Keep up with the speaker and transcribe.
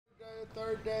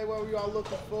third day? What were you all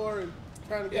looking for and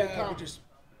trying to get accomplished?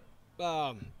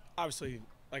 Obviously,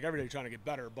 like every day, trying to get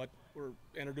better, but we're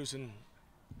introducing,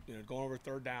 going over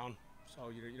third down. So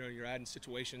you're adding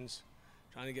situations,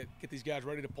 trying to get these guys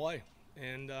ready to play.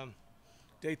 And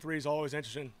day 3 is always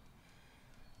interesting.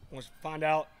 Once you find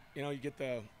out, you get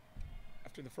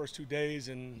after the first 2 days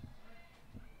and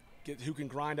get who can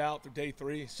grind out through day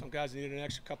 3. Some guys needed an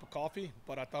extra cup of coffee,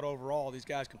 but I thought overall these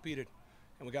guys competed,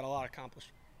 and we got a lot accomplished.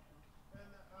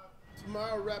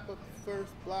 Tomorrow wrap up the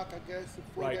first block, I guess, in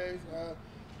 4 days.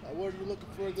 What are you looking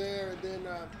for there? And then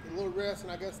a little rest,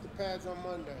 and I guess the pads on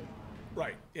Monday.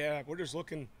 Right. Yeah, we're just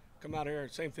looking, come out here,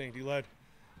 same thing, D-Led.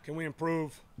 Can we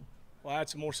improve? We'll add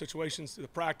some more situations to the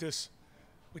practice.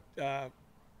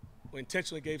 We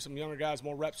intentionally gave some younger guys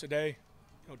more reps today.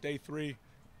 Day 3,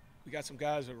 we got some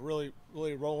guys that are really,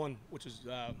 really rolling, which is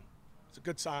it's a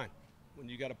good sign. When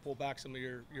you got to pull back some of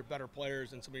your better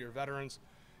players and some of your veterans,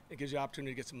 it gives you the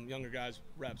opportunity to get some younger guys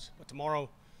reps. But tomorrow,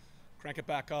 crank it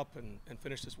back up and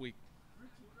finish this week.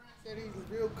 Said he was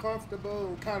real comfortable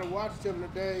and kind of watched him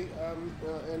today,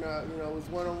 his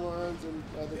one-on-ones and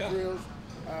the drills.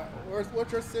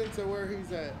 What's your sense of where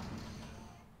he's at?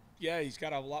 Yeah, he's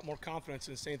got a lot more confidence,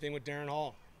 and the same thing with Darren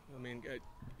Hall. I mean,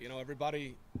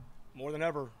 everybody, more than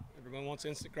ever, everyone wants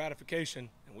instant gratification,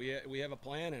 and we have a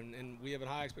plan, and we have a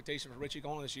high expectation for Richie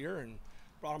going this year, and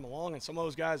brought him along. And some of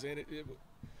those guys, they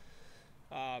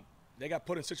got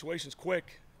put in situations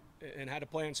quick and had to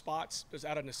play in spots just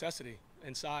out of necessity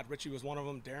inside. Richie was one of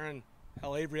them. Darren,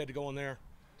 Avery had to go in there.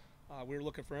 We were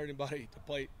looking for anybody to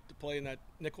play in that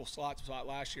nickel slot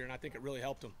last year, and I think it really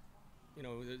helped them.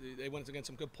 They went against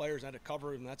some good players and had to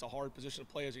cover, and that's a hard position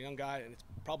to play as a young guy, and it's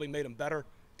probably made him better.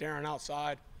 Darren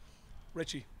outside,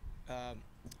 Richie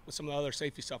with some of the other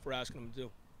safety stuff we're asking him to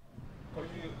do. Coach,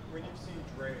 when you see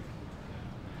Dre,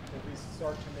 if we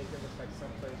start to make it look like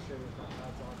some plays show with the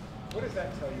pads on, what does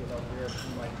that tell you about where he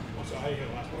might be?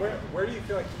 Where do you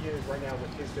feel like he is right now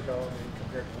with his development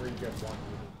compared to where you guys want him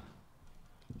to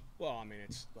be? Well, I mean,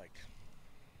 it's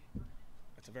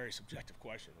a very subjective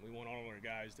question. We want all of our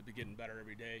guys to be getting better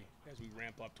every day as we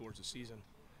ramp up towards the season.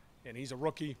 And he's a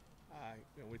rookie.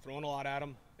 We're throwing a lot at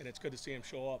him, and it's good to see him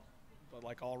show up. But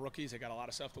like all rookies, they got a lot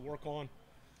of stuff to work on.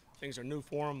 Things are new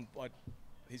for him, but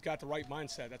he's got the right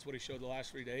mindset. That's what he showed the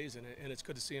last 3 days, and it's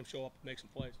good to see him show up and make some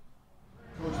plays.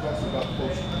 Coach, talks about the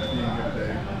folks being here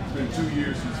today. It's been 2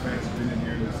 years since fans have been in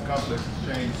here, and this complex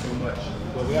has changed so much.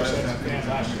 Well, we actually had fans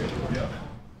last year. Yeah.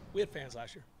 We had fans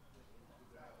last year.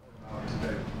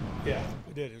 Yeah,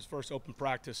 we did. It was first open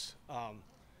practice.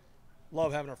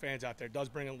 Love having our fans out there. It does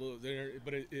bring a little,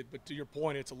 but to your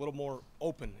point, it's a little more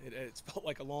open. It's felt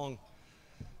like a long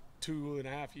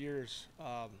 2.5 years,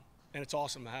 and it's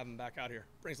awesome to have them back out here.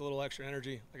 Brings a little extra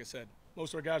energy. Like I said,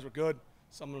 most of our guys were good.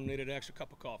 Some of them needed an extra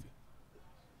cup of coffee.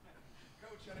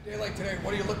 Coach, on a day like today,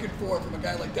 what are you looking for from a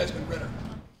guy like Desmond Ritter?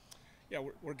 Yeah,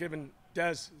 we're giving Des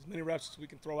as many reps as we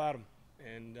can throw at him,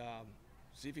 and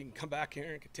see if he can come back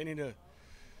here and continue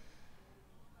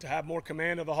to have more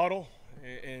command of the huddle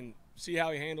and see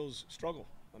how he handles struggle.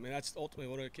 I mean, that's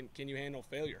ultimately what can you handle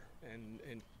failure? And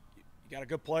you got a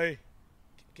good play.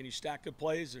 Can you stack good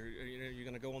plays, or you're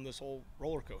going to go on this whole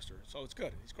roller coaster? So it's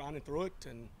good. He's grinding through it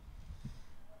and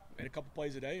made a couple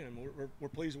plays a day, and we're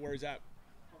pleased with where he's at.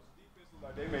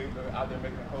 Like they may be out there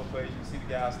making a couple plays. You see the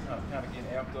guys kind of getting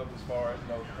amped up as far as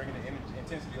bringing the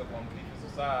intensity up on the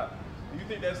defensive side. Do you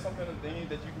think that's something that you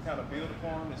can kind of build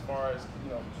upon as far as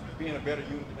being a better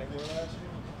unit than they were last year?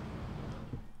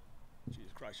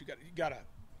 Jesus Christ, you got to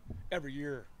every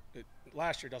year.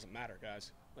 Last year doesn't matter,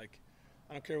 guys. Like,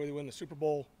 I don't care whether you win the Super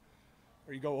Bowl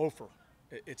or you go 0 for.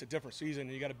 It's a different season,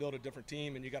 and you got to build a different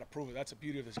team, and you got to prove it. That's the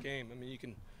beauty of this game. I mean, you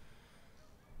can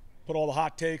put all the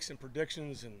hot takes and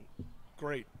predictions, and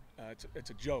great. It's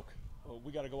a joke. Well,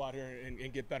 we got to go out here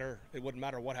and get better. It wouldn't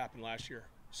matter what happened last year.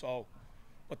 So,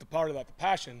 but the part of that, the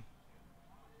passion.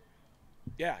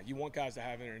 Yeah, you want guys to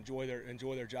have it and enjoy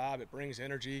their job. It brings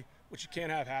energy. What you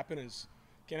can't have happen is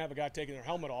can't have a guy taking their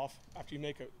helmet off after you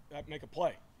make a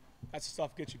play. That's the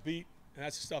stuff that gets you beat, and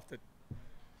that's the stuff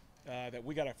that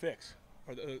we got to fix,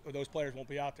 or those players won't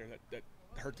be out there that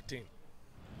hurt the team.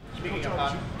 Speaking of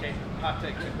hot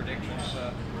takes and predictions,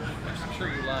 which I'm sure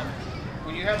you love,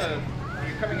 when you're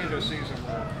coming into a season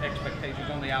where expectations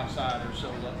on the outside are so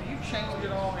low, do you change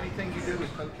at all anything you do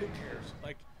with coaching?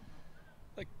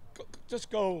 Just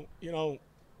go,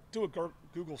 do a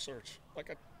Google search.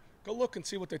 Go look and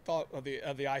see what they thought of the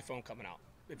iPhone coming out.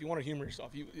 If you want to humor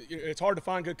yourself, it's hard to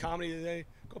find good comedy today.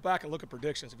 Go back and look at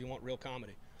predictions if you want real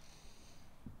comedy.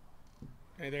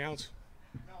 Anything else?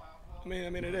 I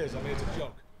mean, it is. I mean, it's a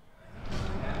joke.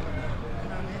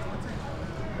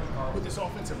 with this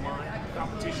offensive line,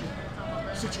 competition,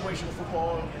 situational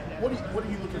football, what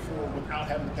are you looking for without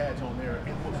having the pads on there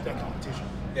and with that competition?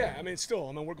 Yeah, I mean,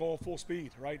 we're going full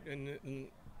speed, right? And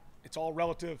it's all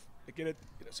relative. To get it,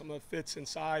 some of it fits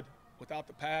inside without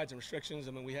the pads and restrictions.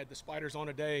 I mean, we had the spiders on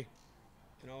today.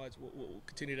 As we'll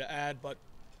continue to add, but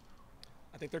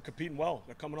I think they're competing well.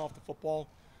 They're coming off the football.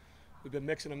 We've been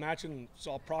mixing and matching and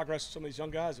saw progress with some of these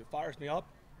young guys. It fires me up.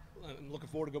 I'm looking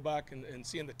forward to go back and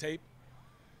seeing the tape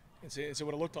and see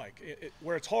what it looked like.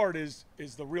 Where it's hard is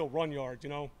the real run yard,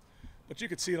 But you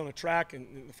could see it on the track,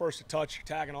 and the first to touch, you're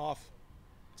tagging off.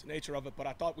 It's the nature of it. But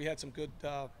I thought we had some good,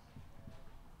 at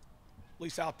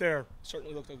least out there,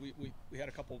 certainly looked like we had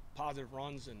a couple positive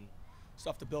runs and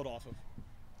stuff to build off of.